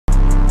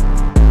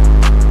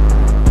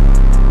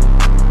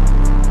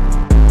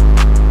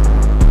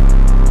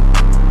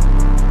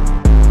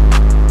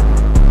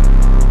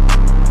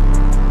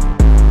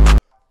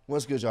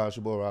What's good, y'all? It's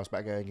your boy Ross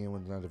back at again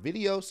with another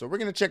video. So we're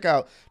going to check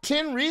out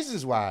 10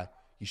 reasons why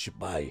you should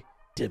buy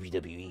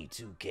WWE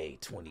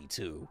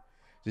 2K22.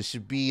 This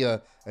should be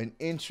an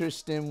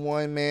interesting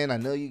one, man. I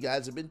know you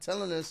guys have been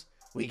telling us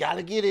we got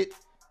to get it.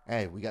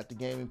 Hey, we got the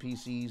gaming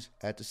PCs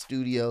at the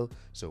studio,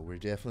 so we're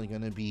definitely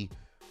going to be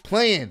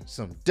playing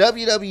some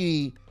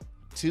WWE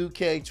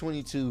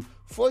 2K22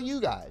 for you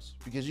guys,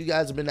 because you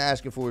guys have been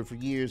asking for it for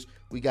years.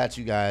 We got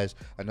you guys.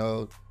 I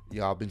know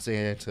y'all been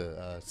saying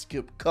to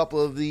skip a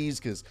couple of these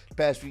because the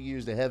past few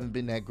years they haven't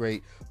been that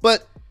great,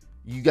 but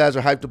you guys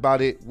are hyped about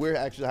it. We're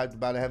actually hyped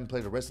about it. I haven't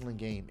played a wrestling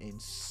game in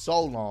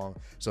so long,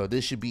 so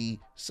this should be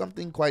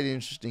something quite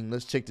interesting.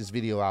 Let's check this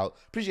video out.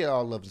 Appreciate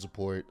all the love and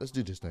support. Let's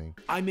do this thing.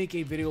 I make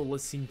a video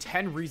listing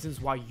 10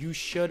 reasons why you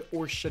should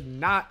or should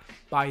not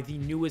buy the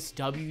newest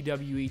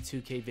WWE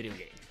 2K video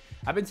game.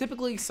 I've been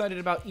typically excited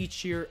about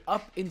each year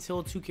up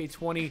until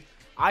 2K20.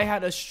 I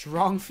had a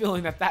strong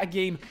feeling that that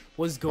game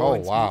was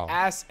going to be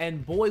ass,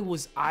 and boy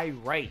was I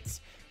right.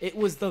 It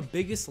was the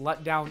biggest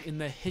letdown in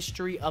the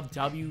history of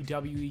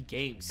WWE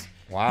games.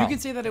 You can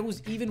say that it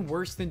was even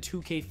worse than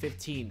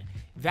 2K15.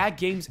 That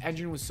game's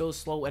engine was so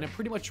slow and it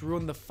pretty much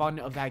ruined the fun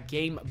of that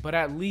game, but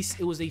at least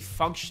it was a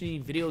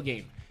functioning video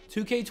game.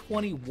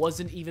 2K20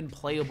 wasn't even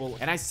playable,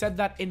 and I said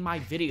that in my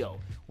video.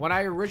 When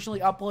I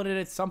originally uploaded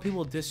it, some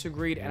people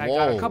disagreed and I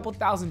got a couple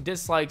thousand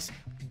dislikes,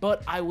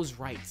 but I was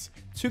right.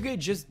 2K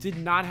just did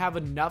not have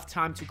enough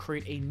time to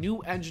create a new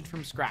engine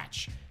from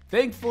scratch.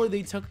 Thankfully,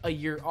 they took a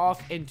year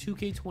off and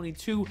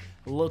 2K22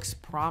 looks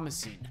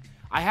promising.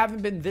 I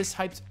haven't been this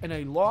hyped in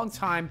a long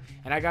time,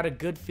 and I got a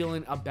good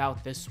feeling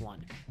about this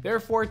one.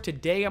 Therefore,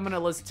 today I'm going to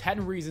list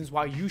 10 reasons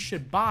why you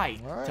should buy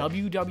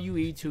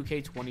WWE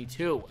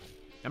 2K22.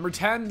 Number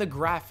 10, the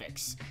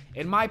graphics.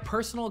 In my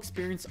personal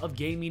experience of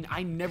gaming,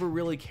 I never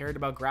really cared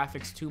about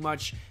graphics too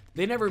much.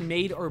 They never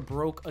made or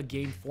broke a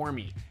game for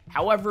me.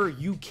 However,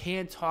 you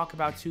can't talk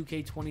about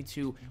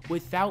 2K22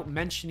 without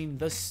mentioning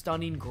the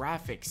stunning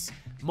graphics.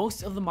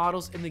 Most of the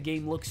models in the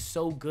game look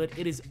so good,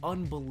 it is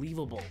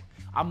unbelievable.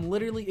 I'm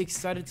literally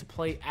excited to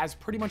play as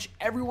pretty much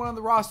everyone on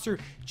the roster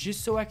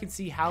just so I can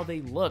see how they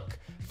look.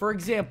 For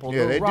example,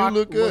 The Rock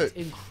looked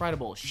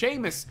incredible.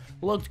 Sheamus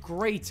looked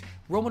great.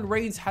 Roman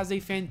Reigns has a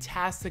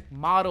fantastic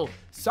model.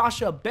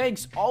 Sasha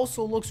Banks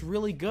also looks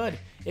really good.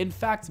 In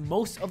fact,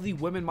 most of the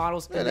women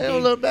models in the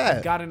game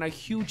have gotten a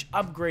huge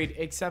upgrade,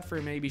 except for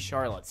maybe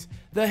Charlotte's.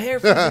 The hair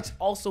physics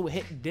also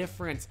hit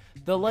different.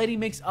 The lighting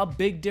makes a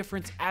big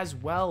difference as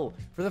well.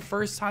 For the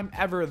first time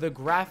ever, the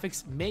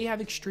graphics may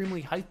have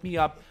extremely hyped me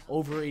up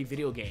over a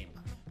video game.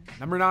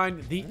 Number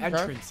 9, the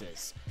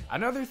entrances.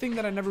 Another thing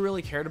that I never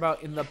really cared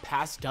about in the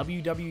past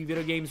WWE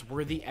video games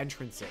were the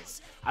entrances.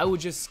 I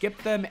would just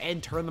skip them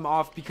and turn them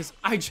off because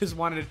I just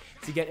wanted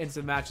to get into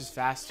the matches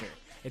faster.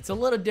 It's a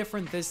little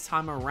different this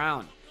time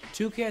around.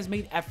 2K has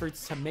made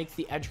efforts to make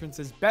the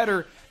entrances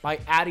better by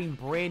adding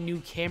brand new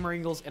camera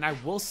angles, and I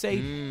will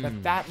say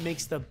that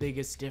makes the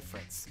biggest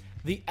difference.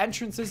 The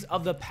entrances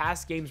of the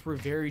past games were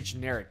very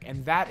generic,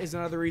 and that is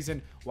another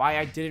reason why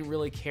I didn't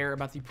really care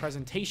about the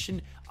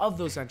presentation of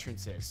those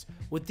entrances.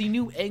 With the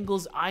new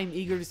angles, I'm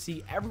eager to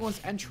see everyone's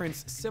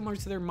entrance similar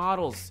to their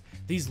models.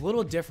 These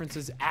little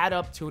differences add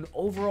up to an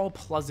overall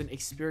pleasant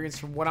experience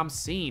from what I'm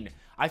seeing.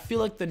 I feel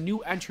like the new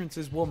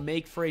entrances will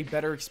make for a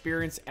better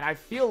experience, and I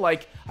feel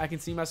like I can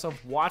see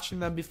myself watching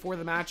them before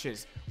the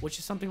matches, which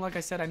is something, like I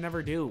said, I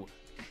never do.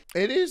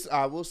 It is.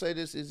 I will say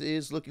this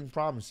is looking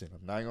promising.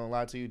 I'm not gonna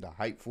lie to you. The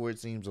hype for it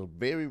seems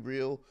very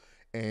real,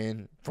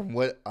 and from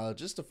what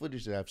just the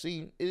footage that I've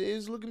seen, it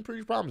is looking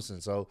pretty promising.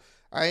 So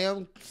I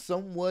am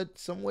somewhat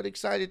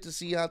excited to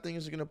see how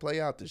things are gonna play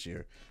out this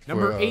year.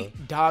 Number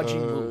 8,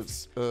 dodging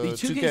moves. The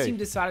 2K team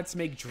decided to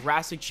make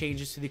drastic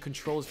changes to the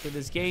controls for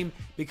this game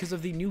because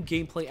of the new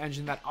gameplay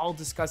engine that I'll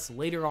discuss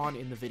later on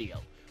in the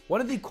video. One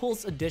of the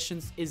coolest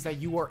additions is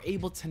that you are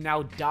able to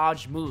now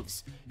dodge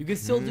moves. You can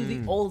still do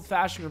the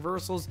old-fashioned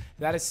reversals,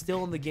 that is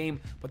still in the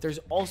game, but there's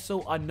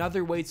also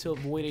another way to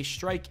avoid a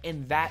strike,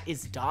 and that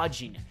is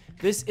dodging.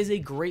 This is a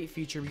great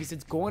feature because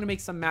it's going to make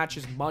some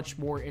matches much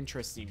more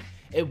interesting.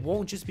 It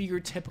won't just be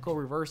your typical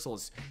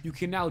reversals. You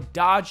can now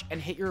dodge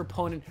and hit your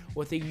opponent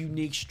with a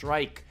unique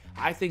strike.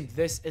 I think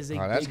this is a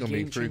big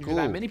game changer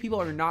that many people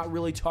are not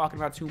really talking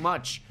about too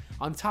much.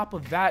 On top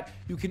of that,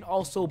 you can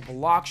also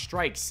block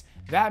strikes.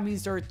 That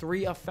means there are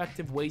 3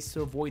 effective ways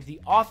to avoid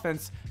the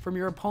offense from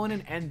your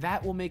opponent, and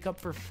that will make up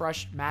for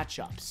fresh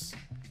matchups.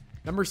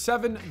 Number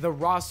 7, the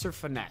roster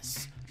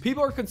finesse.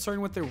 People are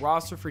concerned with the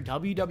roster for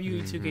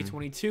WWE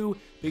 2K22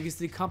 because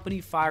the company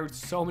fired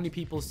so many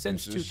people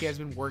since 2K has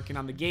been working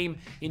on the game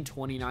in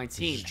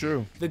 2019. It's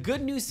true. The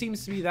good news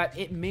seems to be that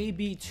it may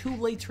be too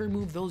late to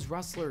remove those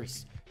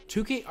wrestlers.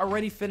 2K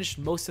already finished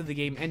most of the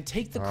game, and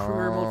take the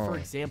career mode for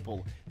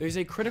example. There's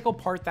a critical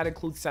part that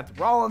includes Seth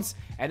Rollins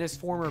and his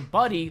former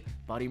buddy,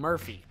 Buddy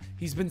Murphy.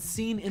 He's been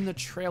seen in the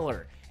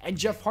trailer, and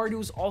Jeff Hardy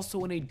was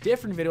also in a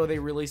different video they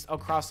released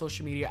across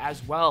social media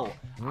as well.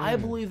 I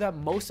believe that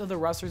most of the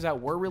wrestlers that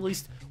were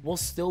released will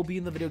still be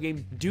in the video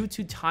game due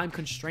to time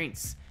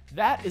constraints.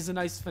 That is a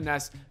nice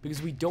finesse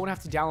because we don't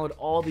have to download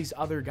all these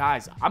other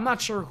guys. I'm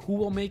not sure who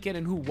will make it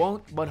and who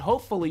won't, but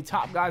hopefully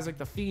top guys like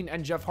The Fiend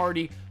and Jeff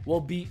Hardy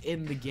will be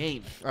in the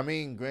game. I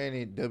mean,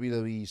 granted,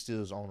 WWE still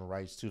owns the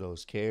rights to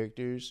those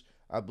characters.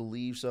 I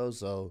believe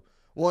so.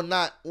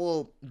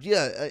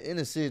 Yeah, in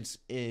a sense,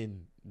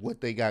 in what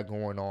they got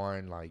going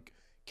on, like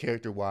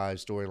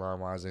character-wise,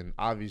 storyline-wise, and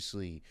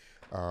obviously,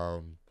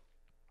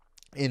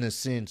 in a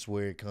sense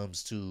where it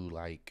comes to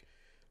like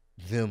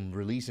them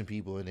releasing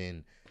people and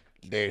then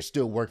they're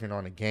still working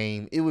on a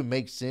game. It would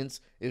make sense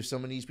if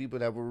some of these people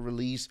that were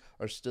released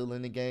are still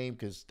in the game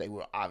because they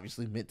were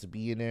obviously meant to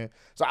be in there.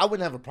 So I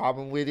wouldn't have a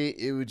problem with it.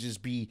 It would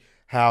just be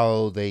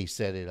how they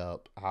set it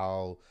up.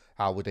 How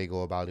would they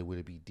go about it? Would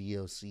it be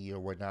DLC or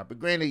whatnot? But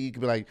granted, you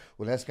could be like,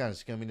 well, that's kind of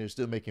scummy. They're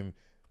still making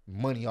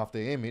money off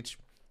their image.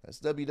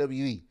 That's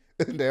WWE.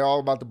 They're all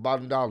about the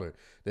bottom dollar.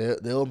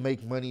 They'll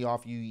make money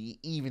off you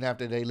even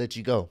after they let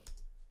you go.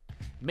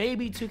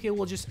 Maybe 2K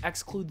will just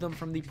exclude them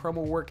from the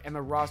promo work and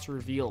the roster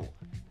reveal.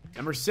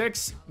 Number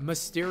 6,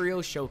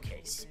 Mysterio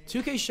Showcase.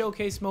 2K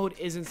Showcase mode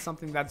isn't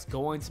something that's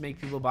going to make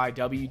people buy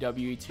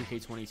WWE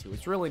 2K22.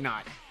 It's really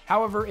not.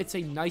 However, it's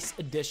a nice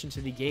addition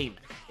to the game,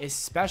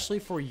 especially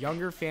for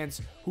younger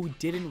fans who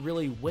didn't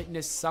really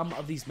witness some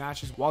of these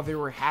matches while they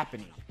were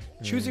happening.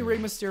 Choosing Rey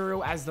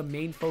Mysterio as the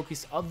main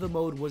focus of the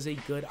mode was a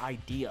good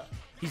idea.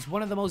 He's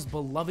one of the most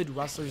beloved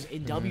wrestlers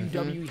in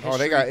WWE history. Oh,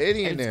 they got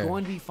Eddie in there. It's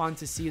going to be fun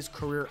to see his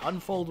career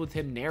unfold with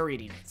him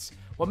narrating it.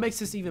 What makes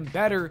this even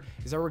better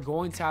is that we're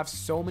going to have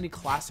so many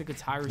classic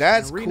attires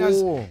in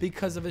arenas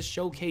because of his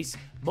showcase,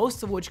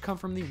 most of which come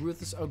from the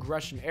Ruthless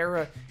Aggression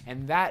era,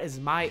 and that is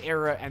my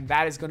era, and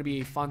that is going to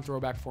be a fun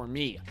throwback for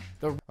me.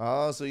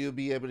 So you'll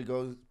be able to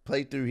go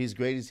play through his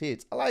greatest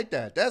hits. I like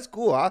that. That's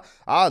cool.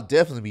 I'll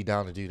definitely be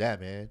down to do that,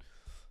 man.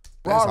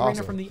 Raw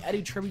Arena from the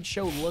Eddie Tribute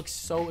Show looks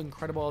so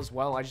incredible as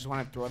well. I just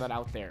want to throw that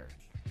out there.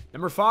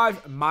 Number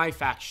 5, My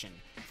Faction.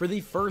 For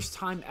the first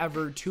time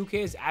ever, 2K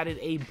has added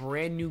a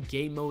brand new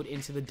game mode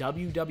into the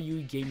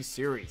WWE game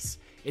series.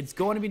 It's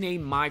going to be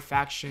named My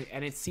Faction,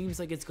 and it seems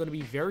like it's going to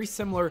be very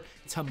similar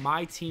to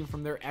My Team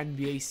from their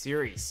NBA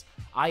series.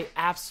 I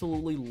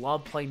absolutely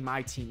love playing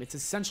My Team. It's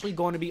essentially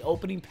going to be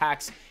opening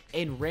packs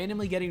and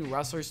randomly getting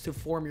wrestlers to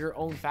form your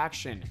own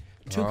faction.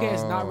 2K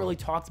has not really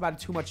talked about it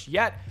too much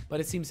yet, but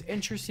it seems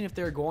interesting if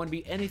they're going to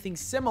be anything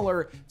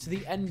similar to the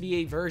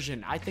NBA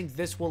version. I think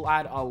this will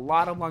add a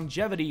lot of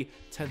longevity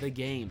to the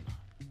game.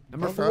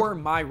 Number 4,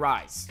 My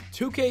Rise.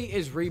 2K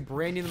is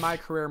rebranding the My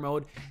Career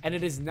mode, and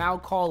it is now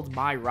called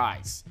My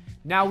Rise.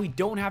 Now, we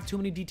don't have too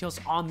many details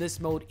on this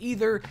mode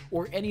either,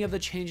 or any of the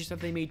changes that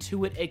they made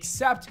to it,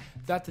 except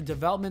that the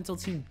developmental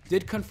team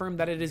did confirm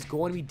that it is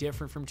going to be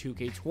different from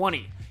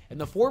 2K20. In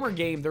the former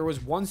game, there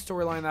was one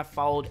storyline that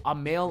followed a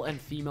male and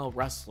female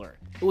wrestler.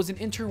 It was an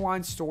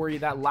intertwined story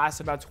that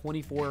lasted about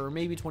 24 or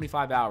maybe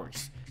 25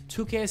 hours.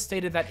 2K has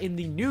stated that in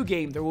the new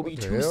game, there will be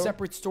 2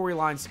 separate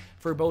storylines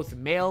for both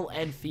male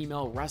and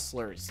female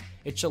wrestlers.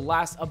 It should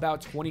last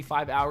about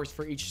 25 hours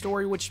for each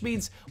story, which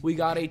means we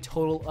got a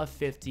total of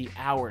 50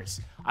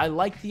 hours. I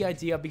like the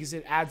idea because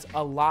it adds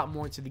a lot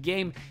more to the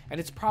game, and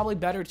it's probably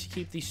better to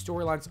keep these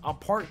storylines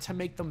apart to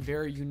make them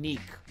very unique.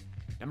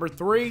 Number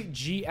 3,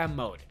 GM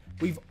mode.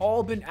 We've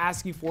all been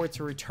asking for it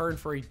to return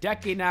for a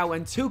decade now,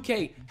 and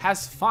 2K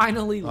has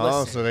finally listened.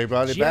 Oh, so they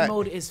brought it back. GM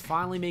mode is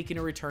finally making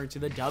a return to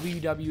the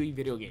WWE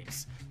video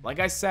games.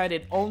 Like I said,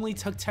 it only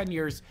took 10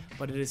 years,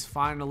 but it is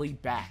finally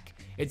back.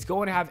 It's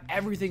going to have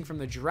everything from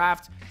the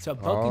draft to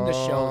booking the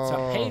show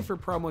to paying for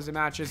promos and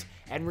matches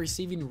and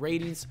receiving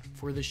ratings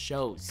for the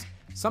shows.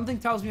 Something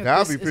tells me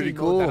that this is a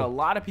mode that a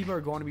lot of people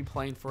are going to be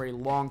playing for a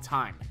long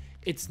time.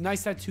 It's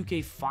nice that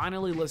 2K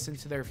finally listened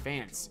to their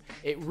fans.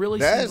 It really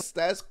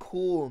that's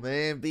cool,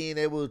 man. Being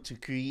able to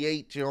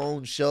create your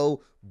own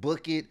show,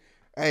 book it.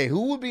 Hey,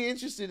 who would be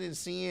interested in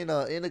seeing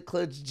in a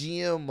clutch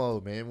GM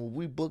mode, man? When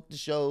we book the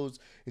shows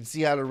and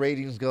see how the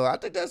ratings go, I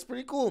think that's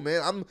pretty cool,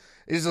 man.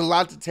 There's a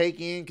lot to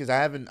take in because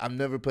I've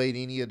never played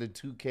any of the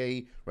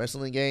 2K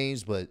wrestling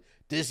games, but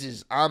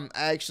it's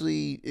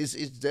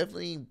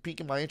definitely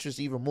piquing my interest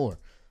even more.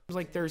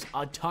 Like there's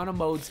a ton of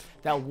modes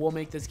that will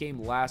make this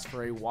game last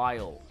for a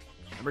while.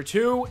 Number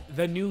 2,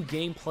 the new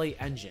gameplay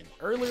engine.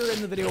 Earlier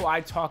in the video, I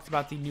talked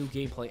about the new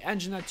gameplay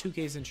engine that 2K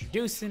is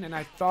introducing, and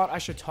I thought I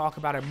should talk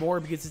about it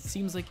more because it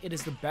seems like it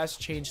is the best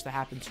change to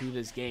happen to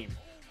this game.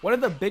 One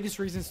of the biggest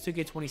reasons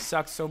 2K20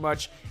 sucks so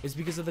much is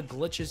because of the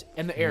glitches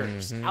and the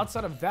errors.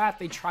 Outside of that,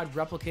 they tried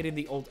replicating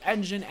the old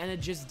engine, and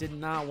it just did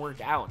not work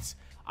out.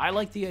 I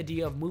like the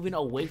idea of moving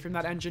away from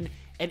that engine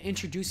and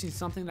introducing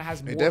something that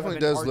has more of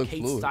an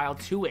arcade style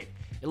to it.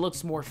 It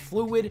looks more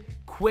fluid,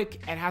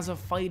 quick, and has a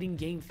fighting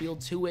game feel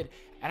to it.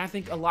 And I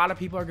think a lot of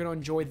people are going to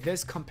enjoy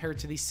this compared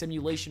to the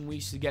simulation we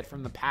used to get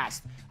from the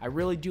past. I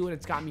really do, and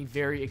it's got me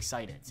very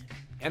excited.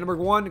 And number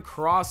 1,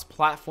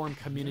 cross-platform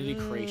community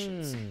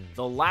creations.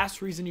 The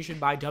last reason you should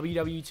buy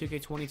WWE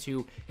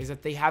 2K22 is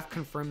that they have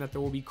confirmed that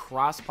there will be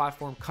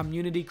cross-platform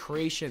community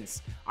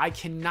creations. I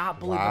cannot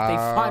believe that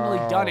they've finally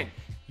done it.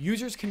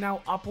 users can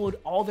now upload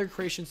all their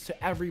creations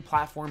to every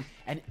platform,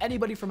 and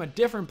anybody from a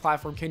different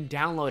platform can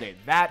download it.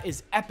 That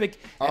is epic.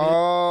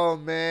 Oh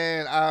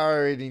man, I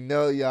already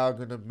know y'all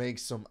gonna make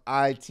some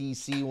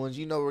ITC ones.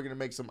 You know we're gonna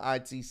make some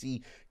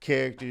ITC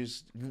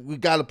characters. We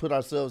gotta put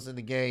ourselves in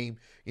the game.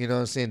 You know what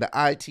I'm saying? The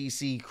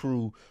ITC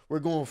crew. We're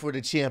going for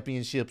the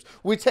championships.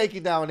 We're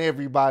taking down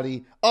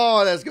everybody.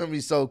 Oh, that's gonna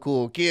be so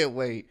cool. Can't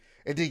wait.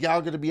 And then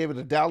y'all gonna be able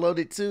to download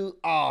it too?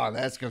 Oh,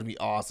 that's gonna be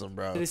awesome,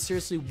 bro. It is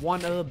seriously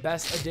one of the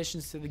best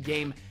additions to the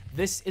game.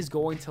 This is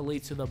going to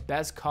lead to the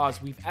best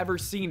cause we've ever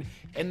seen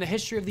in the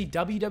history of the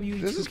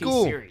WWE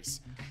 2K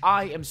series.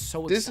 I am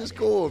so excited. This is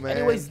cool, man.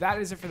 Anyways, that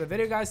is it for the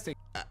video, guys.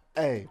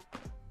 Hey,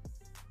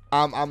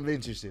 I'm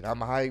interested. I'm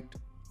hyped.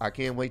 I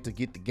can't wait to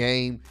get the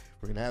game.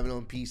 We're gonna have it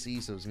on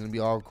PC, so it's gonna be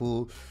all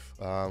cool.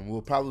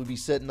 We'll probably be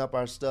setting up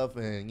our stuff,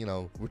 and you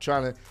know,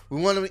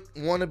 we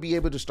want to be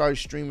able to start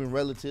streaming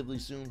relatively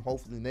soon.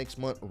 Hopefully next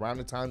month, around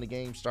the time the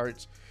game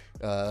starts,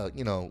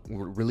 you know,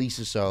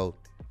 releases. So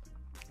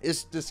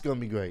this is gonna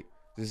be great.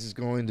 This is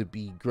going to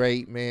be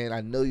great, man.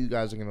 I know you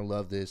guys are gonna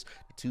love this.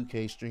 The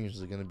 2K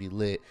streams are gonna be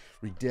lit.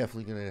 We're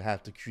definitely gonna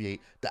have to create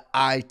the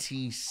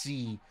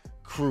ITC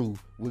crew.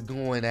 We're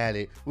going at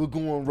it. We're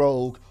going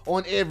rogue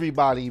on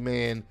everybody,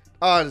 man.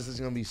 Oh, this is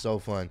going to be so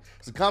fun.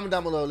 So comment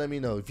down below. Let me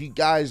know if you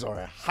guys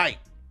are hyped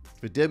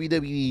for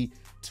WWE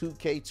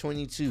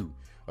 2K22.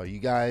 Are you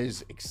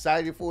guys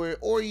excited for it?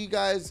 Or are you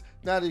guys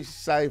not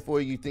excited for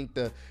it? You think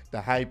the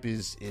hype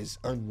is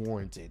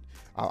unwarranted?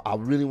 I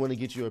really want to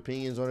get your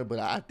opinions on it. But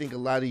I think a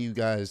lot of you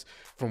guys,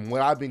 from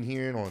what I've been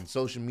hearing on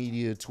social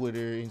media,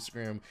 Twitter,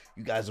 Instagram,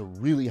 you guys are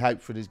really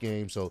hyped for this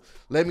game. So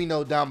let me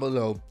know down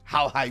below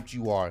how hyped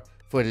you are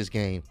for this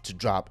game to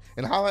drop.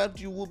 And how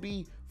hyped you will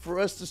be for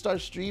us to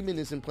start streaming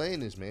this and playing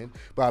this, man.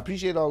 But I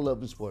appreciate all the love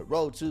and support.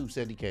 Road to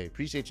 70K.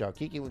 Appreciate y'all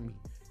kicking with me.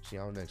 See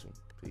y'all on the next one.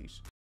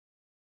 Peace.